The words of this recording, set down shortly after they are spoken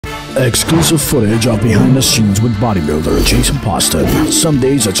Exclusive footage of behind the scenes with bodybuilder Jason Poston. Some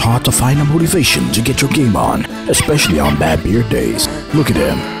days it's hard to find the motivation to get your game on, especially on bad beard days. Look at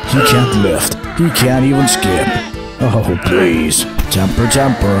him. He can't lift. He can't even skip. Oh, please.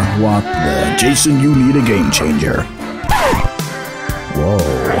 Temper. What the? Jason, you need a game changer.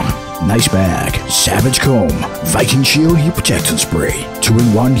 Whoa. Nice bag. Savage comb. Viking shield heat protection spray.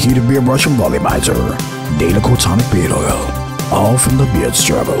 2-in-1 heated beard brush and volumizer. Daily Cortonic beard oil. All from the Beard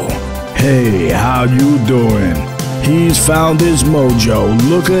Struggle. Hey, how you doing? He's found his mojo.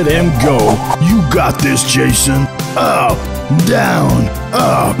 Look at him go. You got this, Jason. Up, down,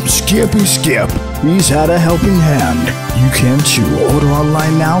 up, skippy skip. He's had a helping hand. You can too. Order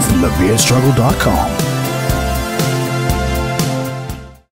online now from thebeardstruggle.com.